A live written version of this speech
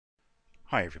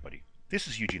Hi everybody, this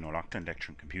is Eugene O'Loughlin,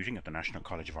 lecturer in computing at the National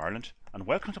College of Ireland, and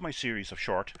welcome to my series of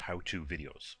short how-to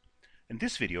videos. In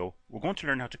this video, we're going to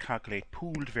learn how to calculate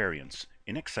pooled variance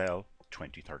in Excel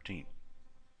 2013.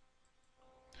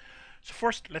 So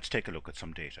first, let's take a look at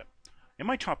some data. In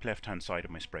my top left-hand side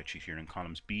of my spreadsheet here in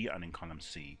columns B and in column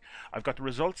C, I've got the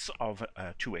results of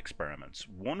two experiments.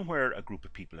 One where a group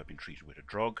of people have been treated with a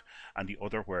drug, and the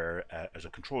other where, as a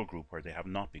control group, where they have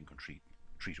not been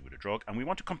treated with a drug, and we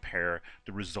want to compare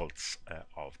the results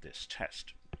of this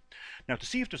test. Now, to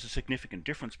see if there's a significant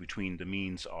difference between the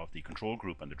means of the control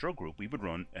group and the drug group, we would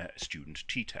run a student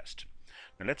t-test.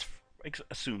 Now, let's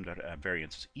assume that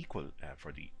variance is equal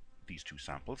for these two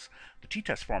samples. The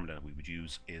t-test formula that we would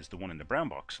use is the one in the brown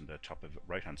box in the top of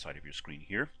right hand side of your screen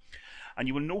here, and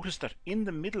you will notice that in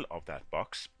the middle of that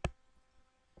box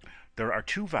there are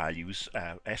two values,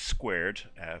 s squared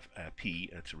p,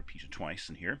 it's repeated twice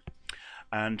in here,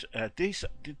 and this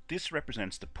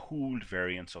represents the pooled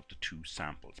variance of the two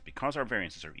samples. Because our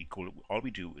variances are equal, all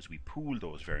we do is we pool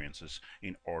those variances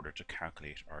in order to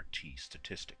calculate our t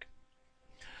statistic.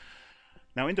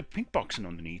 Now, in the pink box and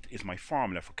underneath is my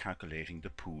formula for calculating the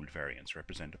pooled variance,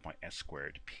 represented by s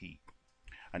squared p.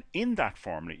 And in that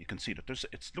formula, you can see that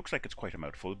it looks like it's quite a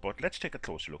mouthful, but let's take a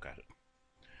closer look at it.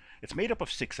 It's made up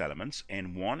of 6 elements.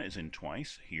 N1 is in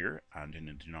twice here and in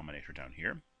the denominator down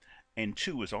here.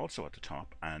 N2 is also at the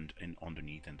top and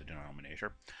underneath in the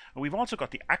denominator. And we've also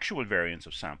got the actual variance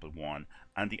of sample 1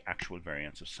 and the actual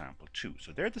variance of sample 2.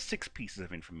 So they're the 6 pieces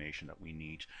of information that we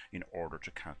need in order to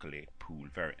calculate pool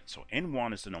variance. So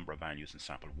N1 is the number of values in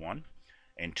sample 1,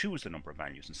 N2 is the number of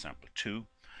values in sample 2,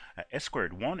 S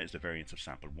squared 1 is the variance of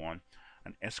sample 1,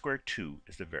 and S squared 2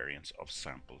 is the variance of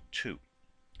sample 2.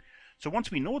 So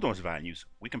once we know those values,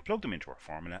 we can plug them into our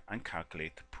formula and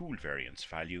calculate the pooled variance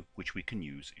value, which we can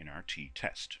use in our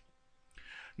t-test.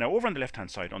 Now, over on the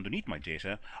left-hand side, underneath my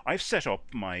data, I've set up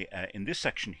my, in this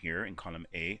section here in column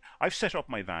A, I've set up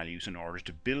my values in order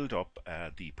to build up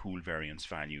the pooled variance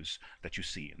values that you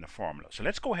see in the formula. So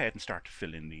let's go ahead and start to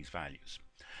fill in these values.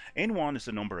 N1 is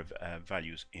the number of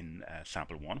values in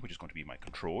sample 1, which is going to be my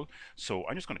control. So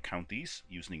I'm just going to count these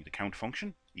using the count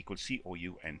function, equals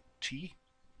COUNT.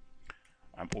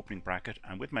 I'm opening bracket,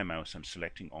 and with my mouse I'm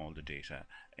selecting all the data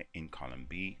in column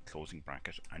B, closing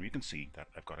bracket, and you can see that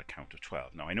I've got a count of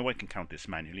 12. Now, I know I can count this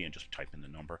manually and just type in the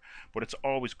number, but it's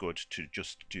always good to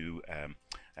just do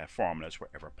formulas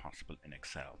wherever possible in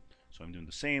Excel. So I'm doing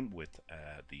the same with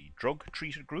the drug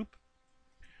treated group.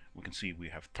 We can see we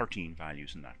have 13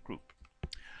 values in that group.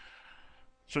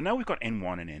 So now we've got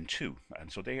N1 and N2,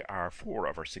 and so they are 4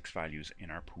 of our 6 values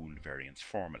in our pooled variance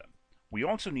formula. We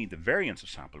also need the variance of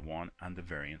sample 1 and the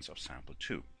variance of sample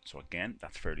 2. So again,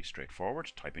 that's fairly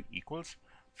straightforward. Type in equals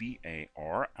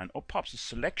VAR, and up pops a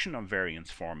selection of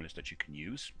variance formulas that you can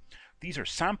use. These are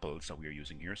samples that we are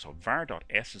using here, so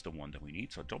var.s is the one that we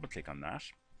need, so double click on that.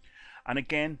 And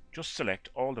again, just select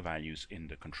all the values in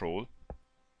the control,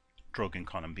 drug in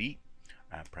column B,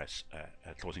 press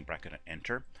closing bracket and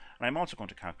enter. And I'm also going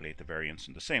to calculate the variance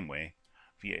in the same way,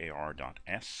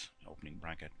 var.s, opening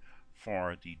bracket,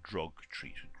 for the drug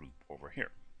treated group over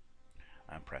here,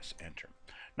 and press enter.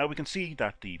 Now we can see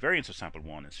that the variance of sample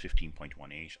 1 is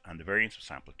 15.18 and the variance of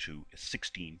sample 2 is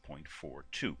 16.42.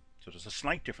 So there's a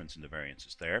slight difference in the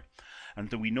variances there, and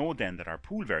then we know then that our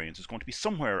pool variance is going to be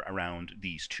somewhere around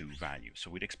these two values. So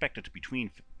we'd expect it to be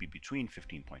between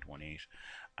 15.18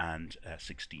 and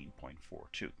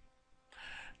 16.42.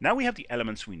 Now we have the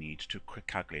elements we need to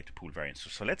calculate the pool variance.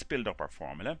 So let's build up our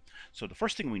formula. So the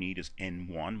first thing we need is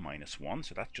N1 minus 1.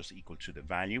 So that's just equal to the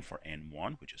value for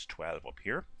N1, which is 12 up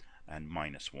here, and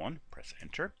minus 1. Press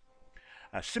enter.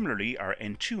 Similarly, our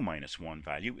N2 minus 1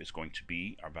 value is going to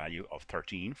be our value of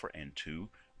 13 for N2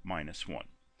 minus 1.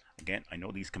 Again, I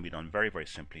know these can be done very, very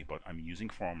simply, but I'm using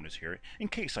formulas here in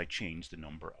case I change the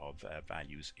number of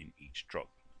values in each drug.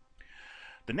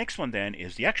 The next one then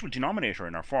is the actual denominator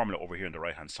in our formula over here on the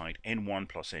right hand side, N1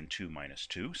 plus N2 minus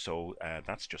 2. So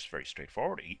that's just very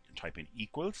straightforward. Type in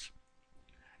equals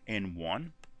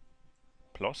N1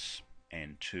 plus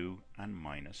N2 and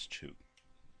minus 2.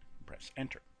 Press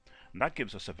enter. And that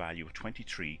gives us a value of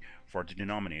 23 for the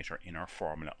denominator in our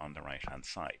formula on the right hand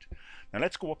side. Now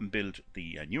let's go up and build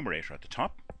the numerator at the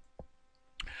top.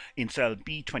 In cell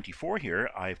B24 here,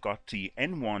 I've got the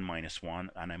N1 minus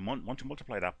 1, and I want to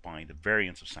multiply that by the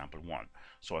variance of sample 1.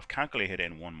 So I've calculated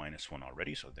N1 minus 1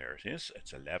 already, so there it is.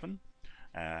 It's 11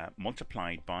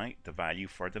 multiplied by the value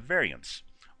for the variance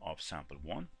of sample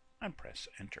 1, and press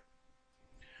enter.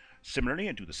 Similarly,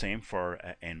 I do the same for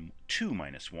N2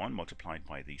 minus 1 multiplied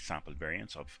by the sample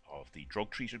variance of the drug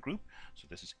treated group. So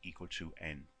this is equal to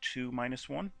N2 minus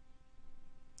 1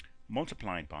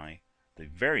 multiplied by the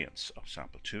variance of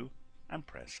sample 2 and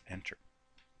press enter.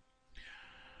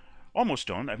 Almost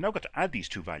done. I've now got to add these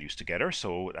two values together,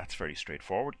 so that's very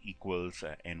straightforward. Equals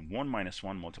n1 minus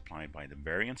 1 multiplied by the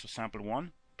variance of sample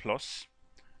 1 plus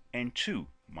n2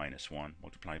 minus 1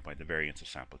 multiplied by the variance of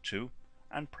sample 2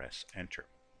 and press enter.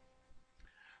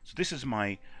 So this is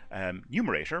my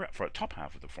numerator for the top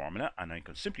half of the formula, and I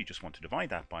can simply just want to divide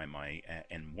that by my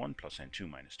n1 plus n2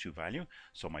 minus 2 value.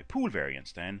 So my pool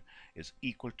variance then is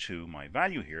equal to my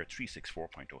value here,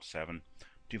 364.07,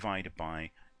 divided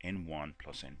by n1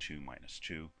 plus n2 minus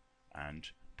 2,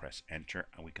 and press enter,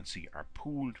 and we can see our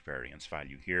pooled variance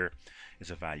value here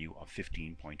is a value of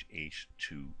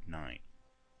 15.829.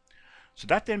 So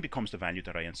that then becomes the value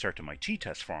that I insert in my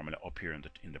t-test formula up here in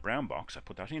the brown box. I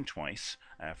put that in twice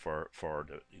for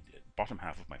the bottom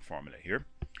half of my formula here.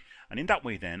 And in that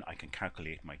way then I can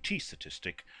calculate my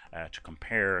t-statistic to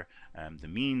compare the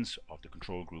means of the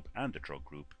control group and the drug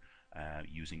group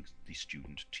using the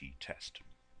student t-test.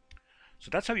 So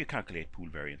that's how you calculate pool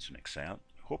variance in Excel.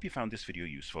 I hope you found this video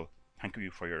useful. Thank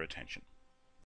you for your attention.